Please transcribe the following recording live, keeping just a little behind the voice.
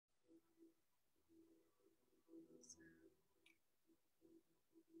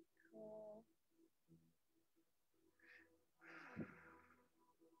Cool.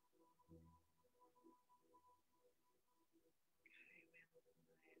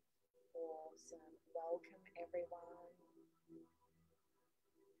 Awesome. Welcome, everyone.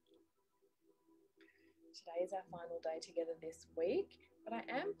 Today is our final day together this week, but I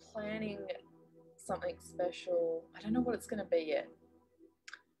am planning something special. I don't know what it's going to be yet.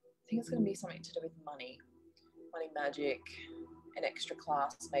 I think it's going to be something to do with money magic, an extra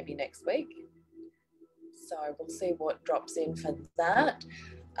class maybe next week. So we'll see what drops in for that.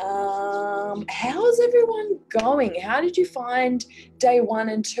 How's everyone going? How did you find day 1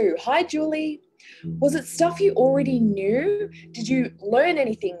 and 2? Hi, Julie. Was it stuff you already knew? Did you learn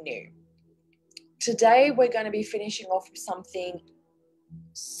anything new? Today, we're going to be finishing off with something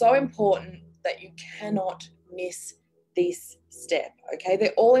so important that you cannot miss this step, okay?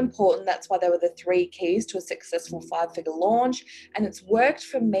 They're all important. That's why they were the 3 keys to a successful 5-figure launch. And it's worked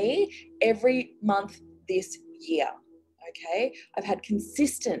for me every month this year, okay? I've had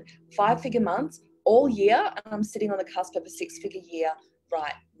consistent 5-figure months all year, and I'm sitting on the cusp of a 6-figure year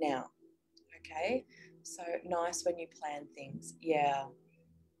right now, okay? So nice when you plan things, yeah.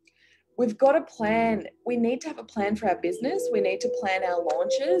 We've got a plan. We need to have a plan for our business. We need to plan our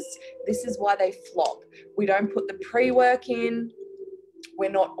launches. This is why they flop. We don't put the pre-work in.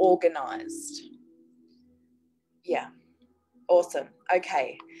 We're not organized. Yeah, awesome.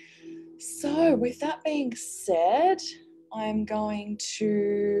 Okay. So with that being said, I'm going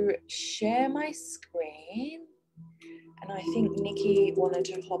to share my screen. And I think Nikki wanted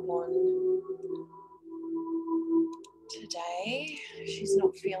to hop on today. She's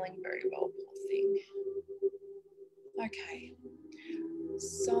not feeling very well, poor thing. Okay.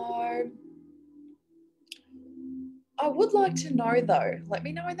 So I would like to know though, let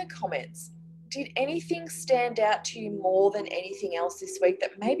me know in the comments, did anything stand out to you more than anything else this week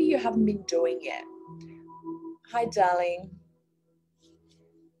that maybe you haven't been doing yet? Hi, darling.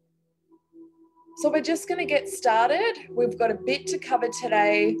 So we're just going to get started. We've got a bit to cover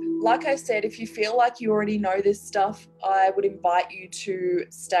today. Like I said, if you feel like you already know this stuff, I would invite you to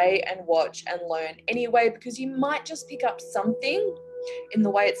stay and watch and learn anyway, because you might just pick up something in the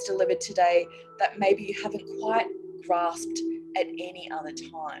way it's delivered today that maybe you haven't quite grasped at any other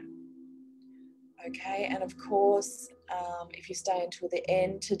time. Okay, and of course, if you stay until the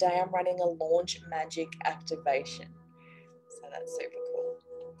end, today I'm running a launch magic activation. So that's super cool.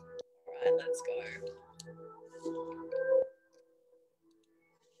 All right, let's go.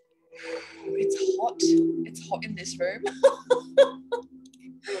 It's hot. It's hot in this room.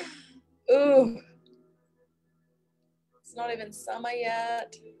 Ooh. It's not even summer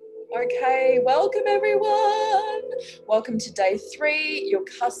yet. Okay, welcome everyone. Welcome to day 3, your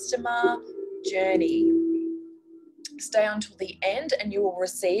customer journey. Stay until the end and you will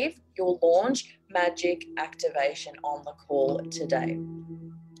receive your launch magic activation on the call today.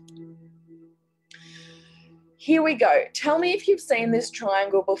 Here we go. Tell me if you've seen this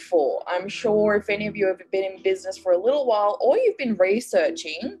triangle before. I'm sure if any of you have been in business for a little while or you've been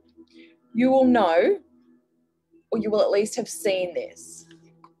researching, you will know, or you will at least have seen this.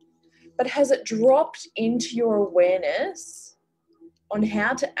 But has it dropped into your awareness on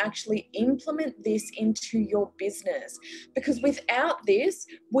how to actually implement this into your business? Because without this,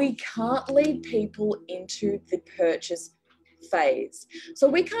 we can't lead people into the purchase phase. So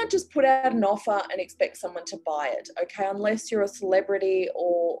we can't just put out an offer and expect someone to buy it, okay? Unless you're a celebrity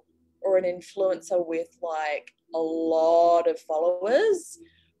or an influencer with like a lot of followers,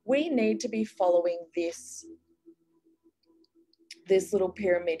 we need to be following this little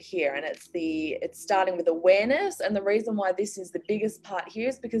pyramid here, and it's starting with awareness. And the reason why this is the biggest part here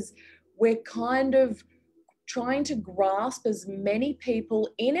is because we're kind of trying to grasp as many people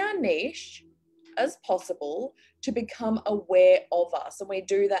in our niche as possible to become aware of us. And we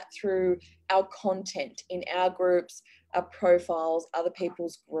do that through our content in our groups, our profiles, other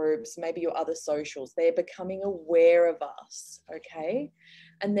people's groups, maybe your other socials. They're becoming aware of us, okay?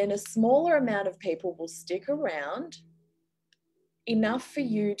 And then a smaller amount of people will stick around, enough for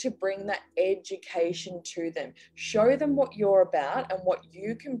you to bring that education to them. Show them what you're about and what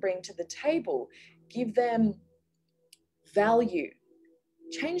you can bring to the table. Give them value.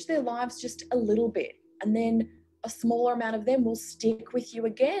 Change their lives just a little bit. And then a smaller amount of them will stick with you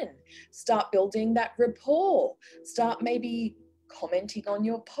again. Start building that rapport. Start maybe commenting on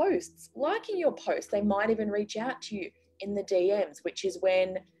your posts, liking your posts. They might even reach out to you in the DMs, which is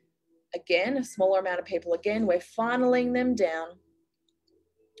when, again, a smaller amount of people, again, we're funneling them down,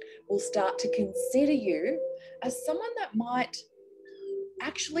 will start to consider you as someone that might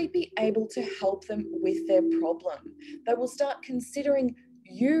actually be able to help them with their problem. They will start considering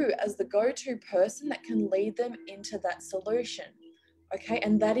you as the go-to person that can lead them into that solution. Okay,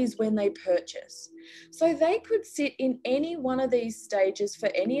 and that is when they purchase. So they could sit in any one of these stages for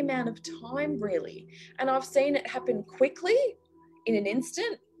any amount of time, really. And I've seen it happen quickly in an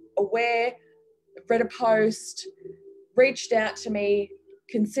instant, aware, read a post, reached out to me,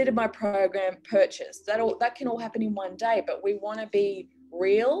 considered my program, purchased. That can all happen in one day, but we want to be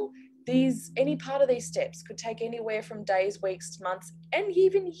real. Any part of these steps could take anywhere from days, weeks, months, and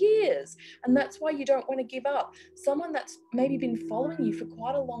even years. And that's why you don't want to give up. Someone that's maybe been following you for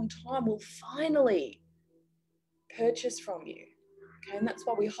quite a long time will finally purchase from you. Okay, and that's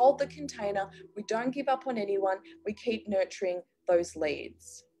why we hold the container. We don't give up on anyone. We keep nurturing those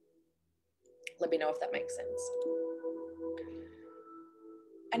leads. Let me know if that makes sense.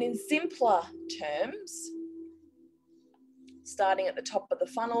 And in simpler terms, starting at the top of the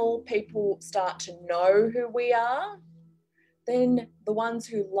funnel, people start to know who we are. Then the ones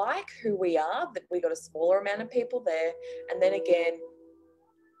who like who we are, that we got a smaller amount of people there. And then again,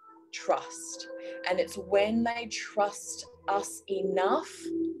 trust. And it's when they trust us enough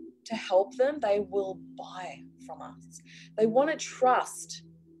to help them, they will buy from us. They want to trust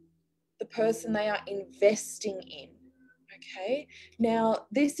the person they are investing in. Okay, now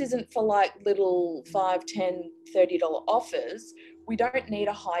this isn't for like little $5, $10, $30 offers. We don't need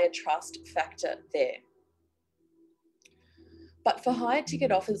a higher trust factor there. But for higher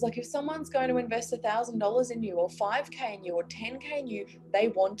ticket offers, like if someone's going to invest $1,000 in you or $5K in you or $10K in you, they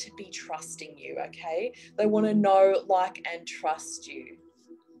want to be trusting you, okay? They want to know, like, and trust you.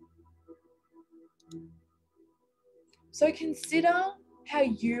 So consider how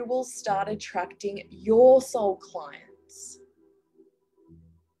you will start attracting your soul clients.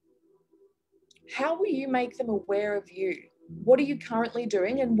 How will you make them aware of you? What are you currently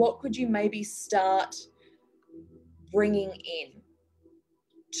doing, and what could you maybe start bringing in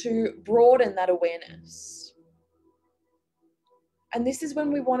to broaden that awareness? And this is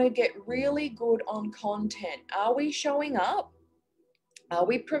when we want to get really good on content. Are we showing up? Are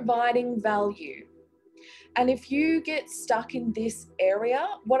we providing value? And if you get stuck in this area,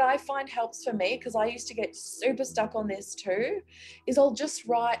 what I find helps for me, because I used to get super stuck on this too, is I'll just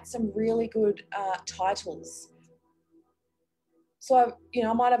write some really good titles. So,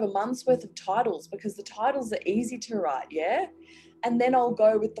 I might have a month's worth of titles because the titles are easy to write, yeah? And then I'll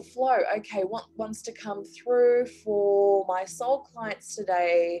go with the flow. Okay, what wants to come through for my soul clients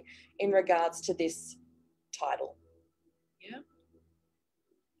today in regards to this title? Yeah.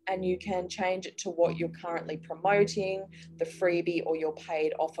 And you can change it to what you're currently promoting, the freebie or your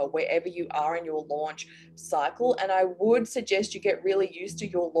paid offer, wherever you are in your launch cycle. And I would suggest you get really used to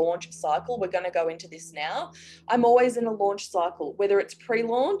your launch cycle. We're going to go into this now. I'm always in a launch cycle, whether it's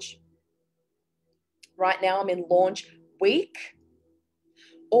pre-launch. Right now I'm in launch week,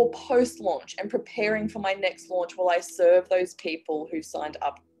 or post-launch and preparing for my next launch while I serve those people who signed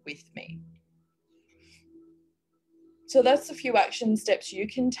up with me. So that's a few action steps you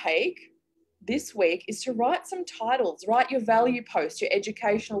can take this week, is to write some titles. Write your value posts, your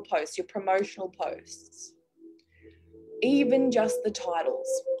educational posts, your promotional posts. Even just the titles.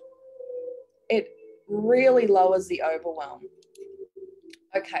 It really lowers the overwhelm.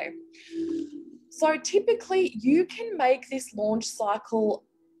 Okay. So typically you can make this launch cycle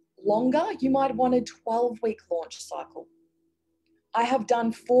longer. You might want a 12-week launch cycle. I have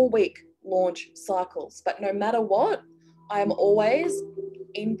done 4-week launch cycles, but no matter what, I am always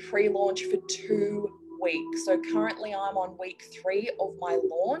in pre-launch for 2 weeks. So currently I'm on week 3 of my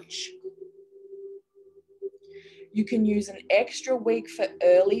launch. You can use an extra week for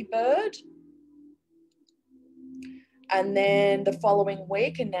early bird. And then the following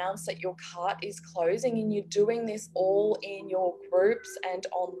week, announce that your cart is closing, and you're doing this all in your groups and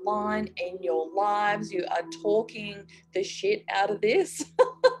online, in your lives. You are talking the shit out of this.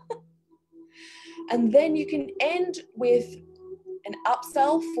 And then you can end with an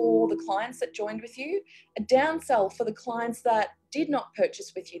upsell for the clients that joined with you, a downsell for the clients that did not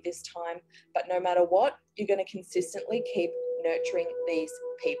purchase with you this time. But no matter what, you're going to consistently keep nurturing these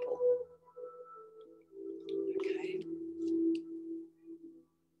people. Okay.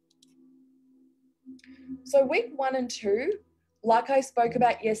 So week 1 and 2, like I spoke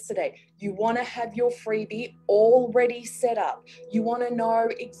about yesterday, you want to have your freebie already set up. You want to know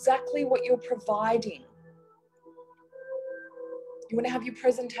exactly what you're providing. You want to have your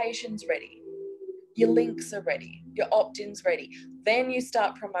presentations ready. Your links are ready. Your opt-ins ready. Then you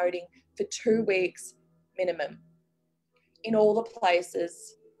start promoting for 2 weeks minimum in all the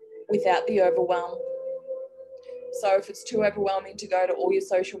places without the overwhelm. So if it's too overwhelming to go to all your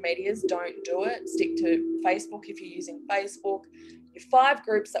social medias, don't do it. Stick to Facebook if you're using Facebook. Your 5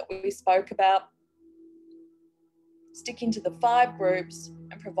 groups that we spoke about, sticking to the 5 groups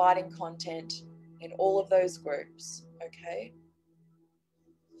and providing content in all of those groups, okay?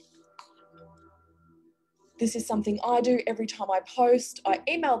 This is something I do every time I post. I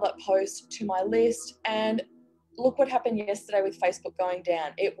email that post to my list, and look what happened yesterday with Facebook going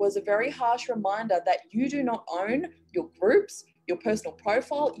down. It was a very harsh reminder that you do not own your groups, your personal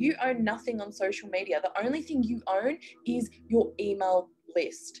profile. You own nothing on social media. The only thing you own is your email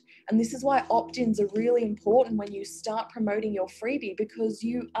list. And this is why opt-ins are really important when you start promoting your freebie, because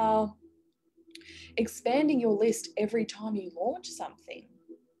you are expanding your list every time you launch something.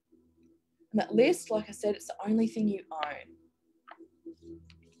 And that list, like I said, it's the only thing you own.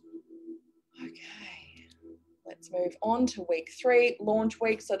 Okay, let's move on to week 3, launch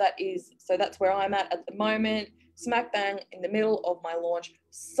week. So that's where I'm at the moment, smack bang in the middle of my launch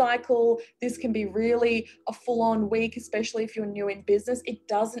cycle. This can be really a full-on week, especially if you're new in business. It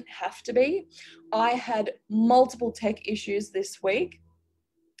doesn't have to be. I had multiple tech issues this week.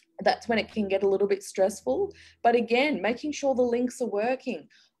 That's when it can get a little bit stressful. But again, making sure the links are working.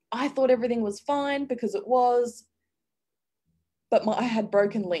 I thought everything was fine because it was, but I had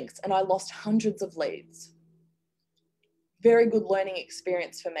broken links and I lost hundreds of leads. Very good learning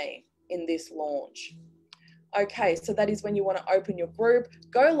experience for me in this launch. Okay, so that is when you want to open your group,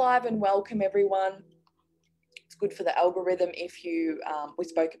 go live and welcome everyone. It's good for the algorithm if you, we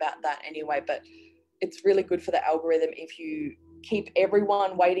spoke about that anyway, but it's really good for the algorithm if you keep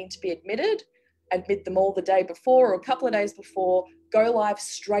everyone waiting to be admitted, admit them all the day before or a couple of days before, go live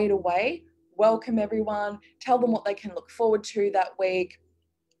straight away, welcome everyone, tell them what they can look forward to that week,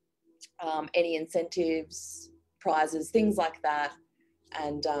 any incentives, prizes, things like that,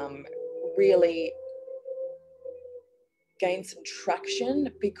 and really gain some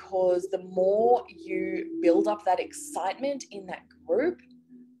traction, because the more you build up that excitement in that group,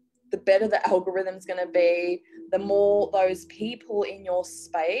 the better the algorithm's going to be, the more those people in your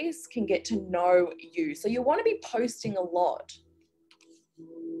space can get to know you. So you want to be posting a lot.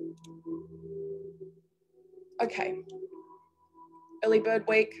 Okay, early bird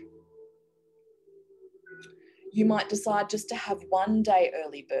week. You might decide just to have one day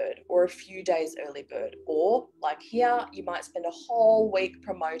early bird or a few days early bird, or like here, you might spend a whole week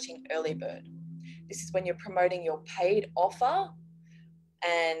promoting early bird. This is when you're promoting your paid offer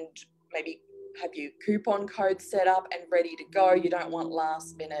and maybe have your coupon code set up and ready to go. You don't want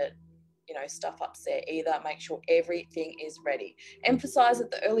last minute, stuff up there either. Make sure everything is ready. Emphasize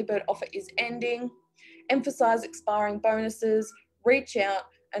that the early bird offer is ending. Emphasize expiring bonuses. Reach out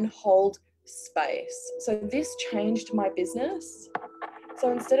and hold space. So this changed my business.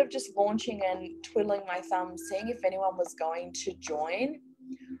 So instead of just launching and twiddling my thumbs, seeing if anyone was going to join,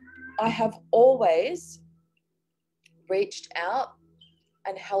 I have always reached out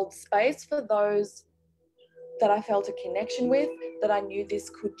and held space for those that I felt a connection with, that I knew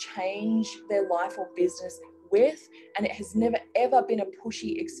this could change their life or business with. And it has never ever been a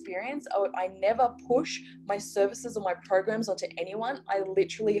pushy experience. I never push my services or my programs onto anyone. I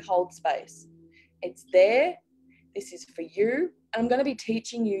literally hold space. It's there. This is for you. And I'm going to be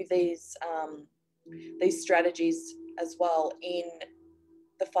teaching you these strategies as well in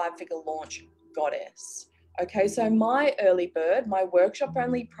the 5-figure launch goddess. Okay, so my early bird, my workshop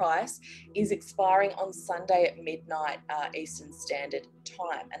only price is expiring on Sunday at midnight Eastern Standard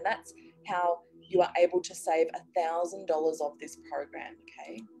Time. And that's how you are able to save $1,000 off this program,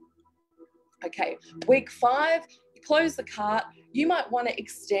 okay? Okay, week 5, you close the cart. You might want to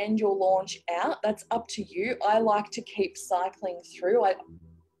extend your launch out. That's up to you. I like to keep cycling through.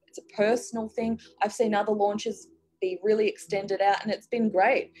 It's a personal thing. I've seen other launches be really extended out and it's been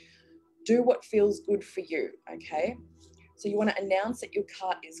great. Do what feels good for you, okay? So you want to announce that your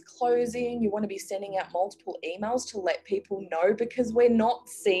cart is closing. You want to be sending out multiple emails to let people know, because we're not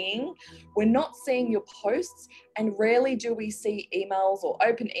seeing your posts, and rarely do we see emails or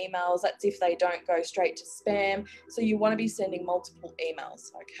open emails. That's if they don't go straight to spam. So you want to be sending multiple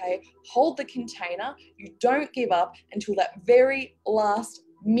emails, okay? Hold the container. You don't give up until that very last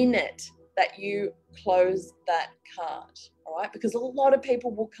minute that you close that cart, all right? Because a lot of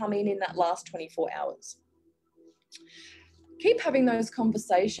people will come in that last 24 hours. Keep having those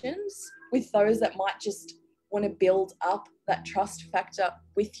conversations with those that might just want to build up that trust factor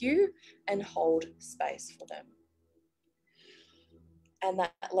with you, and hold space for them. And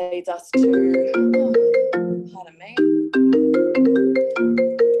that leads us to, pardon me.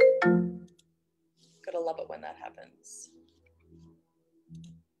 Gotta love it when that happens.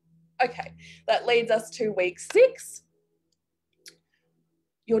 Okay, that leads us to week 6,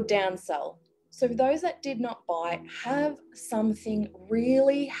 your downsell. So for those that did not buy, have something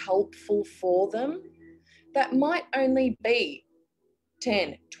really helpful for them that might only be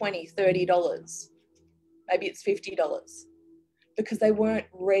 $10, $20, $30. Maybe it's $50 because they weren't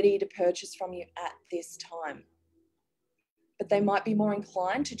ready to purchase from you at this time. But they might be more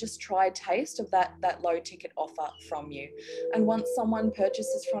inclined to just try a taste of that low ticket offer from you. And once someone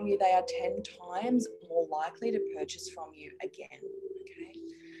purchases from you, they are 10 times more likely to purchase from you again, okay?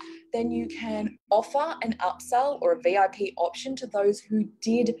 Then you can offer an upsell or a VIP option to those who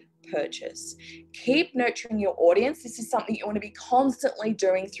did purchase. Keep nurturing your audience. This is something you want to be constantly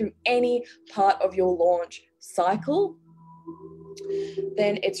doing through any part of your launch cycle.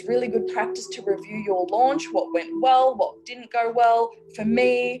 Then it's really good practice to review your launch, what went well, what didn't go well. For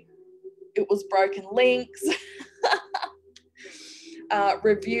me, it was broken links.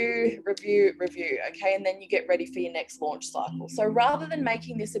 Review, okay? And then you get ready for your next launch cycle. So rather than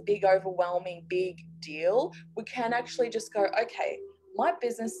making this a big, overwhelming, big deal, we can actually just go, okay, my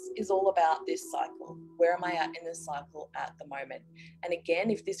business is all about this cycle. Where am I at in this cycle at the moment? And again,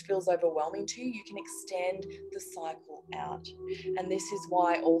 if this feels overwhelming to you, you can extend the cycle out. And this is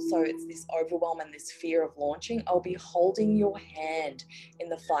why also it's this overwhelm and this fear of launching. I'll be holding your hand in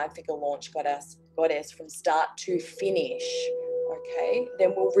the 5-figure launch goddess from start to finish. Okay,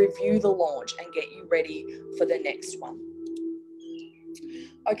 then we'll review the launch and get you ready for the next one.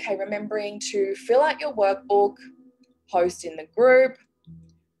 Okay, remembering to fill out your workbook, post in the group.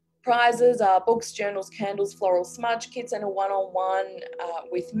 Prizes are books, journals, candles, floral smudge kits, and a one-on-one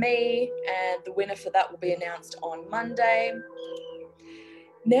with me. And the winner for that will be announced on Monday.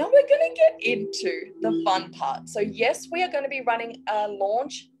 Now we're going to get into the fun part. So yes, we are going to be running a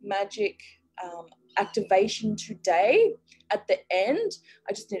launch magic activation today. At the end,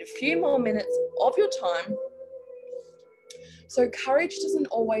 I just need a few more minutes of your time. So courage doesn't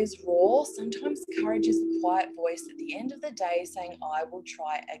always roar. Sometimes courage is the quiet voice at the end of the day saying, I will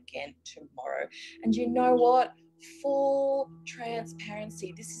try again tomorrow. And you know what? Full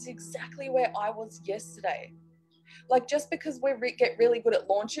transparency. This is exactly where I was yesterday. Like, just because we get really good at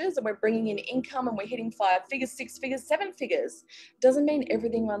launches and we're bringing in income and we're hitting 5 figures, 6 figures, 7 figures, doesn't mean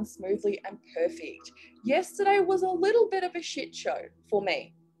everything runs smoothly and perfect. Yesterday was a little bit of a shit show for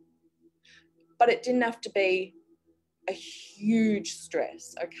me, but it didn't have to be a huge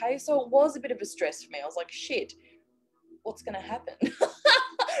stress, okay? So it was a bit of a stress for me. I was like, shit, what's going to happen?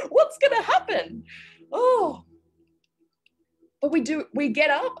 What's going to happen? Oh, but we get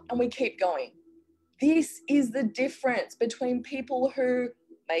up and we keep going. This is the difference between people who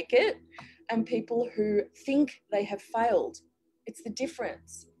make it and people who think they have failed. It's the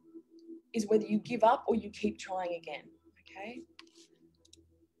difference is whether you give up or you keep trying again, okay?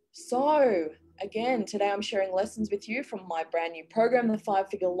 So again, today I'm sharing lessons with you from my brand new program, the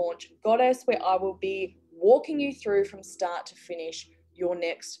 5-Figure Launch Goddess, where I will be walking you through from start to finish your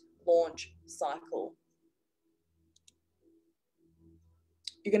next launch cycle.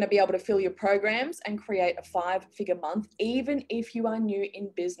 You're going to be able to fill your programs and create a 5-figure month, even if you are new in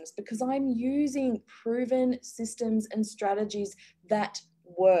business, because I'm using proven systems and strategies that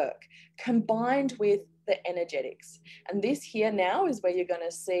work combined with the energetics. And this here now is where you're going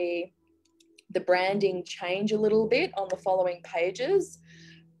to see the branding change a little bit on the following pages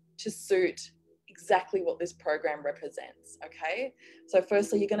to suit exactly what this program represents, okay? So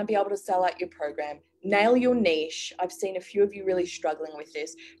firstly, you're going to be able to sell out your program, nail your niche. I've seen a few of you really struggling with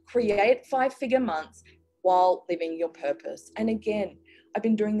this. Create 5-figure months while living your purpose. And again, I've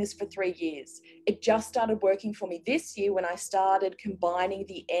been doing this for 3 years. It just started working for me this year when I started combining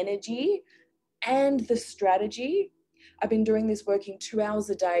the energy and the strategy. I've been doing this working 2 hours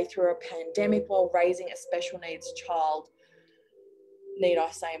a day through a pandemic while raising a special needs child. Need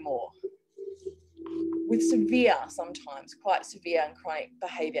I say more? With severe, sometimes quite severe and chronic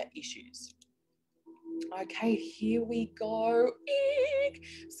behavior issues. Okay, here we go.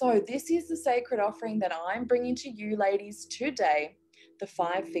 So this is the sacred offering that I'm bringing to you ladies today, the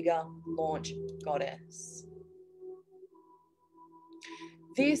 5-Figure Launch Goddess.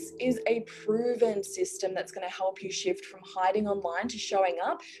 This is a proven system that's going to help you shift from hiding online to showing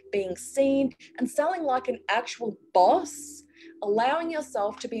up, being seen, and selling like an actual boss, allowing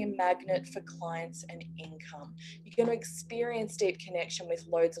yourself to be a magnet for clients and income. You're going to experience deep connection with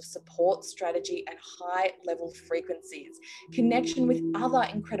loads of support, strategy, and high-level frequencies. Connection with other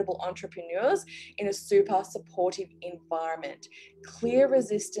incredible entrepreneurs in a super supportive environment. Clear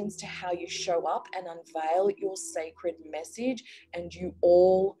resistance to how you show up and unveil your sacred message, and you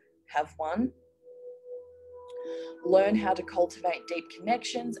all have one. learn how to cultivate deep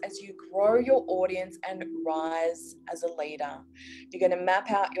connections as you grow your audience and rise as a leader. You're going to map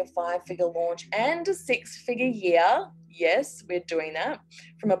out your 5-figure launch and a 6-figure year. Yes, we're doing that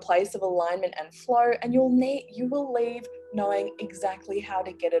from a place of alignment and flow, and you will leave knowing exactly how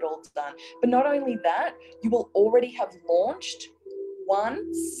to get it all done. But not only that, you will already have launched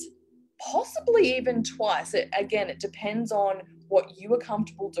once, possibly even twice. Again, it depends on what you are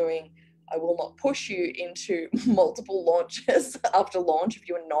comfortable doing. I will not push you into multiple launches after launch if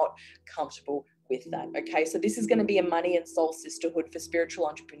you are not comfortable with that. Okay, so this is going to be a money and soul sisterhood for spiritual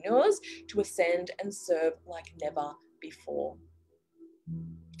entrepreneurs to ascend and serve like never before.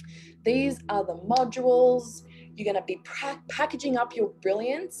 These are the modules. You're going to be packaging up your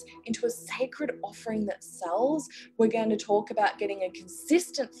brilliance into a sacred offering that sells. We're going to talk about getting a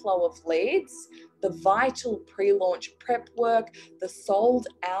consistent flow of leads, the vital pre-launch prep work, the sold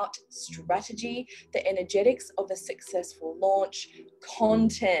out strategy, the energetics of a successful launch,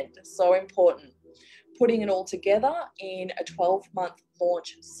 content, so important. Putting it all together in a 12-month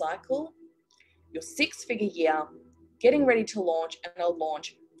launch cycle, your 6-figure year, getting ready to launch, and a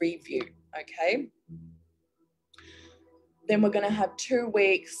launch review, okay? Then we're going to have 2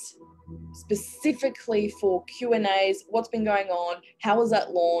 weeks specifically for Q&As. What's been going on? How was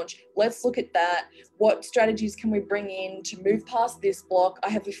that launch? Let's look at that. What strategies can we bring in to move past this block? I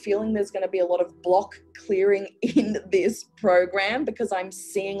have a feeling there's going to be a lot of block clearing in this program because I'm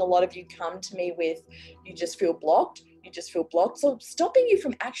seeing a lot of you come to me with, you just feel blocked. You just feel blocked. So stopping you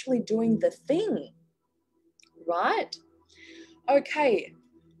from actually doing the thing, right? Okay.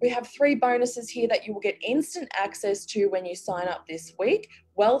 We have 3 bonuses here that you will get instant access to when you sign up this week.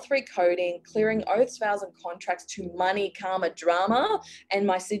 Wealth recoding, clearing oaths, vows, and contracts to money, karma, drama, and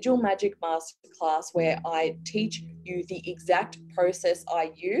my Sigil Magic Masterclass where I teach you the exact process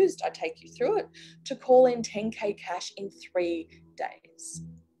I used. I take you through it to call in 10K cash in 3 days.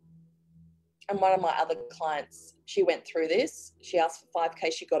 And one of my other clients, she went through this. She asked for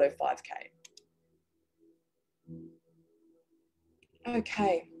 5K, she got her 5K.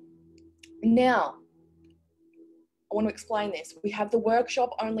 Okay. Now, I want to explain this. We have the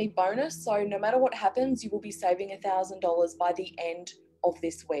workshop only bonus. So no matter what happens, you will be saving $1,000 by the end of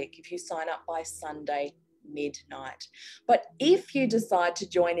this week if you sign up by Sunday midnight. But if you decide to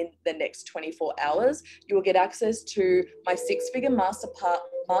join in the next 24 hours, you will get access to my 6-figure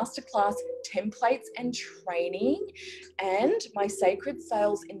masterclass templates and training and my sacred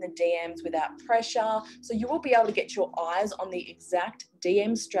sales in the DMs without pressure. So you will be able to get your eyes on the exact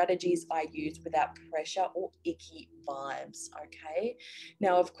DM strategies I use without pressure or icky vibes, okay?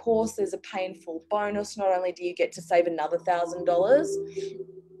 Now, of course, there's a painful bonus. Not only do you get to save another $1,000,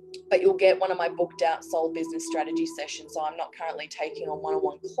 but you'll get one of my booked out soul business strategy sessions. So I'm not currently taking on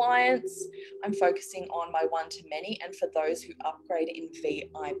one-on-one clients. I'm focusing on my one-to-many and for those who upgrade in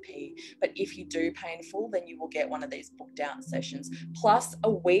VIP. But if you do pay in full, then you will get one of these booked out sessions, plus a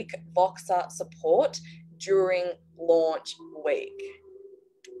week Voxer support during launch week.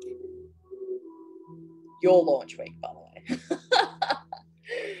 Your launch week, by the way.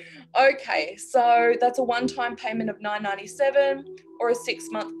 Okay, so that's a one-time payment of $997 or a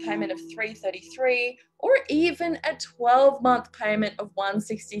 6-month payment of $333 or even a 12-month payment of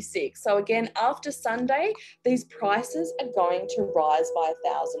 $166. So again, after Sunday, these prices are going to rise by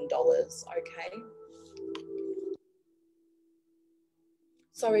 $1,000, okay?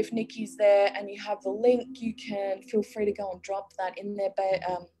 So if Nikki's there and you have the link, you can feel free to go and drop that in there,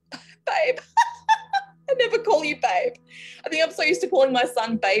 babe. I never call you babe. I think I'm so used to calling my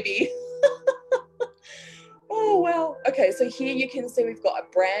son baby. Oh, wow. Okay, so here you can see we've got a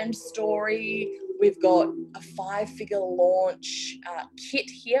brand story. We've got a 5-figure launch kit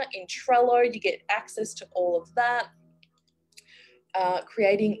here in Trello. You get access to all of that.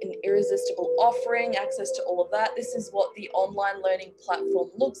 Creating an irresistible offering, access to all of that. This is what the online learning platform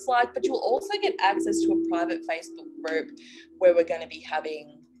looks like, but you'll also get access to a private Facebook group where we're going to be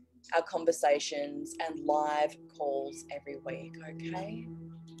having our conversations and live calls every week, okay?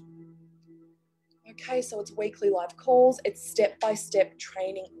 Okay, so it's weekly live calls, it's step-by-step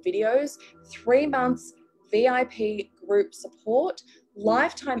training videos, 3 months VIP group support,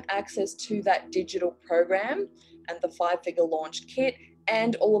 lifetime access to that digital program and the 5-figure launch kit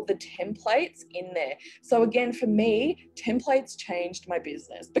and all of the templates in there. So again, for me, templates changed my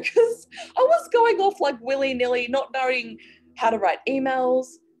business because I was going off like willy-nilly, not knowing how to write emails,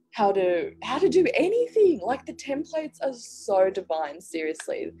 how to do anything. Like the templates are so divine,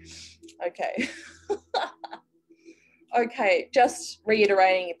 seriously. Okay. Okay, just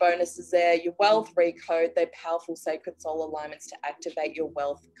reiterating your bonuses there. Your wealth recode, they're powerful sacred soul alignments to activate your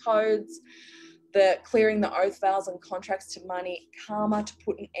wealth codes. the clearing the oath, vows, and contracts to money, karma to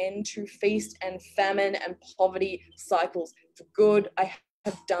put an end to feast and famine and poverty cycles for good. I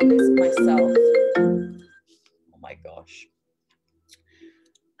have done this myself. Oh my gosh.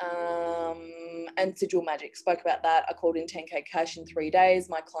 And sigil magic, spoke about that. I called in 10K cash in 3 days.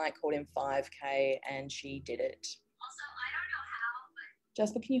 My client called in 5K and she did it. Also, I don't know how, but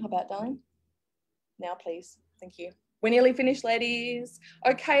Jasper, can you hop out, darling? Now, please. Thank you. We're nearly finished, ladies.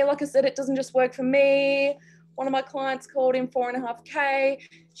 Okay, like I said, it doesn't just work for me. One of my clients called in 4.5K.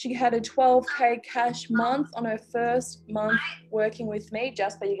 She had a 12K cash month on her first month working with me.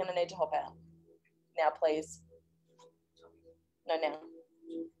 Jasper, you're going to need to hop out. Now, please. No, now.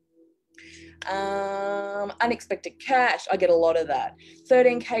 Unexpected cash. I get a lot of that.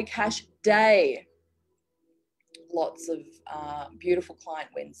 13K cash day. Lots of beautiful client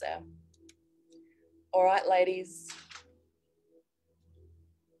wins there. All right, ladies.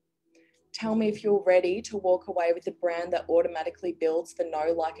 Tell me if you're ready to walk away with a brand that automatically builds the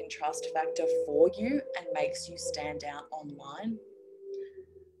know, like, and trust factor for you and makes you stand out online.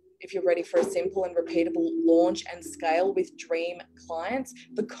 If you're ready for a simple and repeatable launch and scale with dream clients,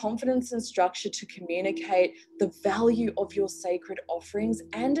 the confidence and structure to communicate the value of your sacred offerings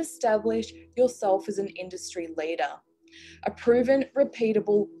and establish yourself as an industry leader. A proven,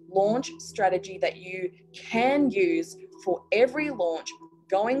 repeatable launch strategy that you can use for every launch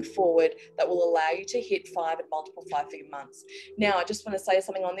going forward that will allow you to hit 5 and multiple 5-figure months. Now, I just want to say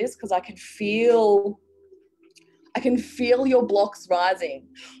something on this because I can feel your blocks rising,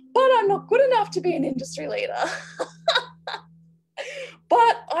 but I'm not good enough to be an industry leader.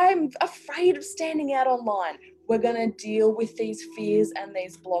 But I'm afraid of standing out online. We're going to deal with these fears and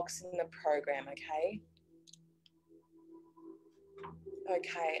these blocks in the program, okay?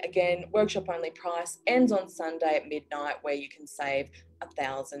 Okay, again, workshop only price, ends on Sunday at midnight, where you can save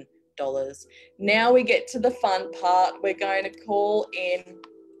 $1,000. Now we get to the fun part. We're going to call in.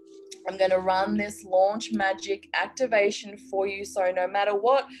 I'm going to run this launch magic activation for you. So no matter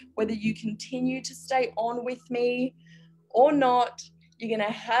what, whether you continue to stay on with me or not, you're going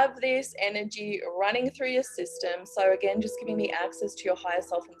to have this energy running through your system. So again, just giving me access to your higher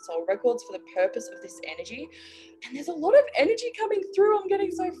self and soul records for the purpose of this energy. And there's a lot of energy coming through. I'm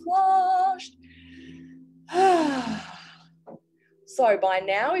getting so flushed. So by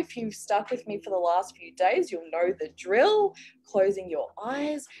now, if you've stuck with me for the last few days, you'll know the drill. Closing your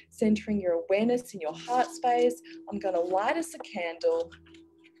eyes, centering your awareness in your heart space. I'm going to light us a candle.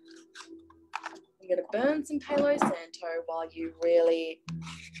 I'm going to burn some Palo Santo while you really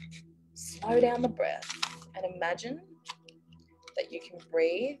slow down the breath and imagine that you can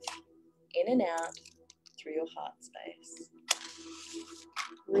breathe in and out through your heart space.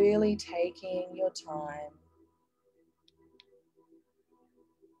 Really taking your time.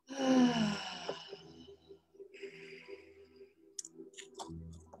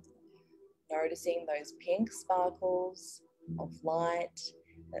 Noticing those pink sparkles of light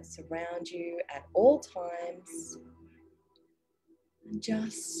that surround you at all times. And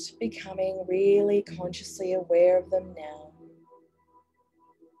just becoming really consciously aware of them now.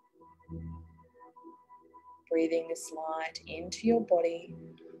 Breathing this light into your body.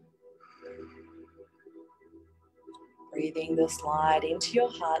 Breathing this light into your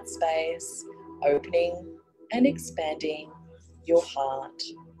heart space, opening and expanding your heart.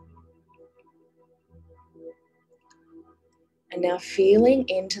 And now feeling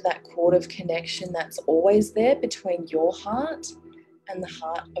into that cord of connection that's always there between your heart and the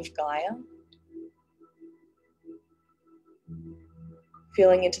heart of Gaia.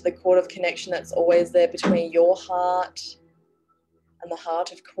 Feeling into the cord of connection that's always there between your heart and the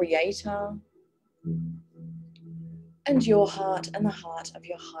heart of Creator. And your heart and the heart of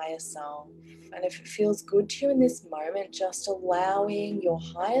your higher self. And if it feels good to you in this moment, just allowing your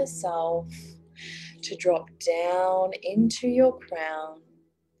higher self to drop down into your crown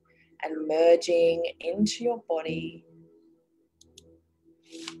and merging into your body.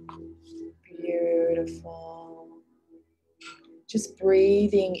 Beautiful. Just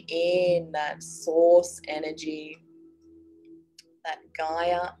breathing in that source energy, that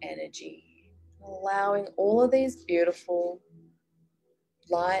Gaia energy. Allowing all of these beautiful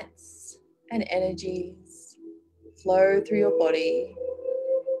lights and energies flow through your body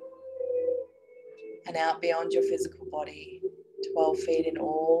and out beyond your physical body, 12 feet in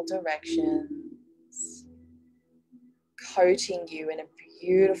all directions, coating you in a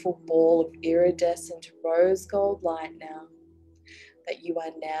beautiful ball of iridescent rose gold light now that you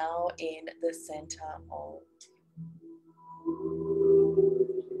are now in the center of.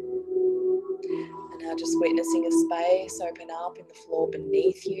 And now just witnessing a space open up in the floor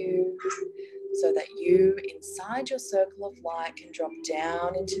beneath you, so that you, inside your circle of light, can drop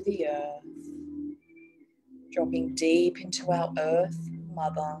down into the earth, dropping deep into our Earth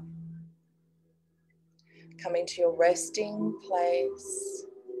Mother, coming to your resting place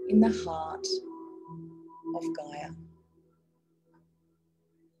in the heart of Gaia.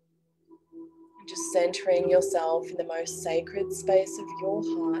 And just centering yourself in the most sacred space of your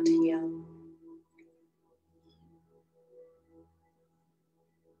heart here.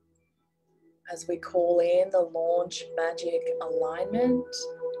 As we call in the launch magic alignment,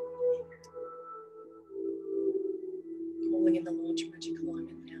 calling in the launch magic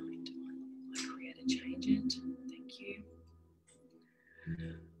alignment now into my life creator, change it. Thank you.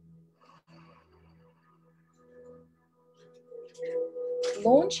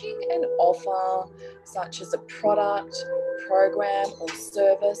 Launching an offer such as a product, program, or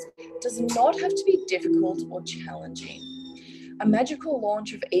service does not have to be difficult or challenging. A magical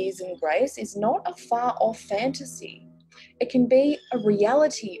launch of ease and grace is not a far-off fantasy. It can be a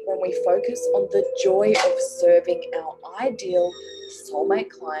reality when we focus on the joy of serving our ideal soulmate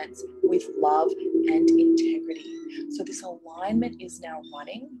clients with love and integrity. So this alignment is now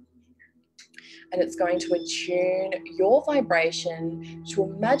running, and it's going to attune your vibration to a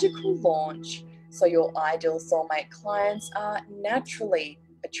magical launch so your ideal soulmate clients are naturally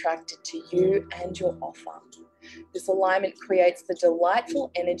attracted to you and your offer. This alignment creates the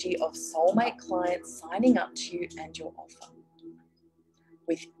delightful energy of soulmate clients signing up to you and your offer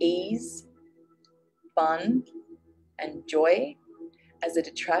with ease, fun, and joy as it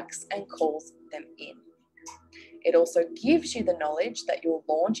attracts and calls them in. It also gives you the knowledge that your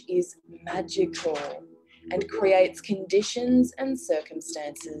launch is magical and creates conditions and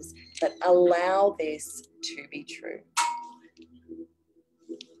circumstances that allow this to be true.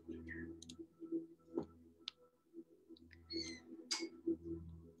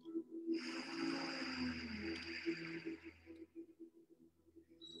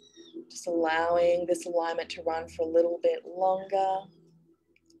 Just allowing this alignment to run for a little bit longer.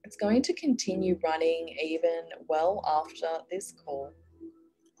 It's going to continue running even well after this call.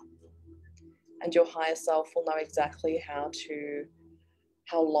 And your higher self will know exactly how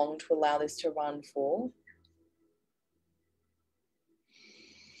long to allow this to run for.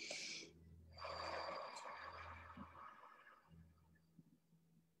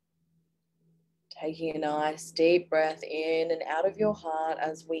 Taking a nice deep breath in and out of your heart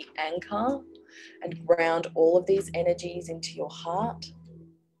as we anchor and ground all of these energies into your heart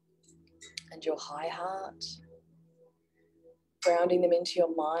and your high heart, grounding them into your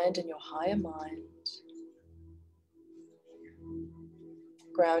mind and your higher mind,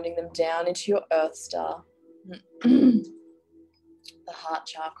 grounding them down into your earth star, the heart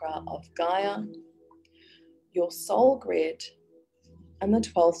chakra of Gaia, your soul grid, and the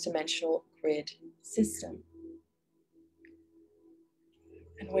 12th dimensional grid system.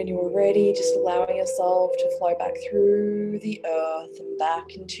 And when you're ready, just allowing yourself to flow back through the earth and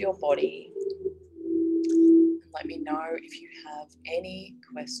back into your body. And let me know if you have any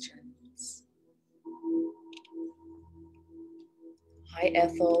questions. Hi,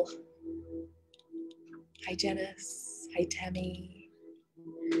 Ethel. Hi, Janice. Hi, Tammy.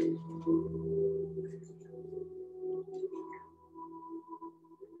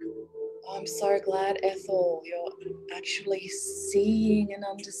 Oh, I'm so glad, Ethel, you're actually seeing and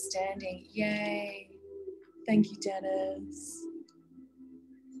understanding. Yay. Thank you, Janice.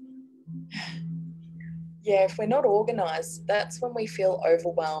 Yeah, if we're not organized, that's when we feel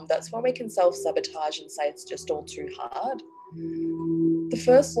overwhelmed. That's when we can self-sabotage and say it's just all too hard. The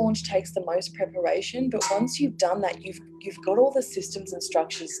first launch takes the most preparation, but once you've done that, you've got all the systems and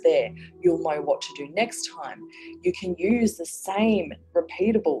structures there. You'll know what to do next time. You can use the same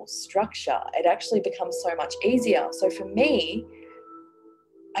repeatable structure. It actually becomes so much easier. So for me,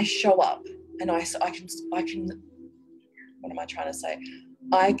 I show up and I can, what am I trying to say?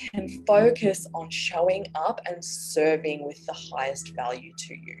 I can focus on showing up and serving with the highest value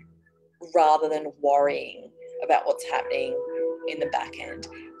to you rather than worrying about what's happening in the back end,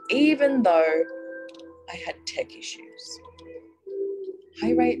 even though I had tech issues.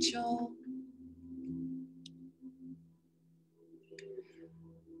 Hi, Rachel.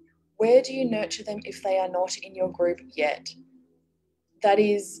 Where do you nurture them if they are not in your group yet? That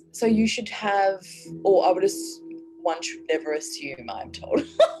is, so you should have, or I would one should never assume, I'm told.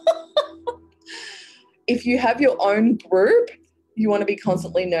 If you have your own group, you want to be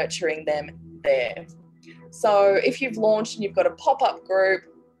constantly nurturing them there. So if you've launched and you've got a pop-up group,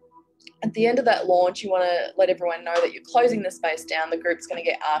 at the end of that launch, you want to let everyone know that you're closing the space down. The group's going to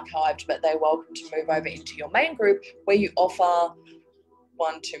get archived, but they're welcome to move over into your main group where you offer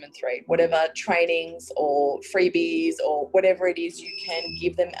 1, 2, and 3, whatever trainings or freebies or whatever it is you can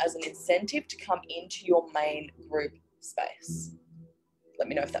give them as an incentive to come into your main group space. Let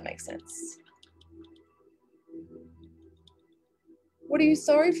me know if that makes sense. What are you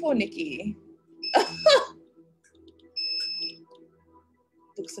sorry for, Nikki?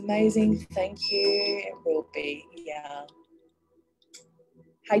 Looks amazing. Thank you. It will be. Yeah.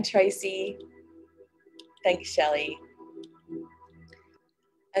 Hi, Tracy. Thanks, Shelley.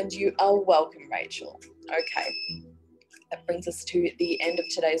 And you are welcome, Rachel. Okay. That brings us to the end of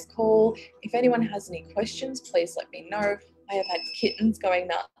today's call. If anyone has any questions, please let me know. I have had kittens going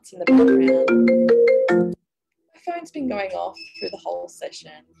nuts in the background. My phone's been going off through the whole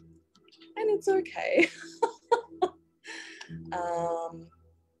session, and it's okay.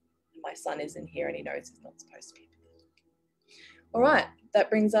 My son is in here and he knows he's not supposed to be. All right, that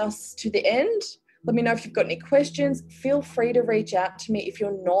brings us to the end. Let me know if you've got any questions. Feel free to reach out to me if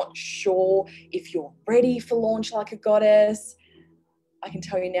you're not sure if you're ready for Launch Like a Goddess. I can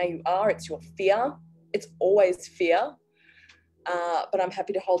tell you now you are. It's your fear. It's always fear. But I'm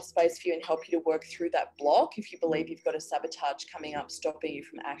happy to hold space for you and help you to work through that block if you believe you've got a sabotage coming up stopping you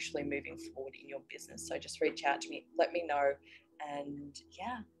from actually moving forward in your business. So just reach out to me, let me know. And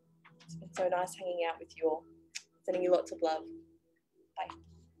yeah, it's been so nice hanging out with you all. Sending you lots of love. Bye.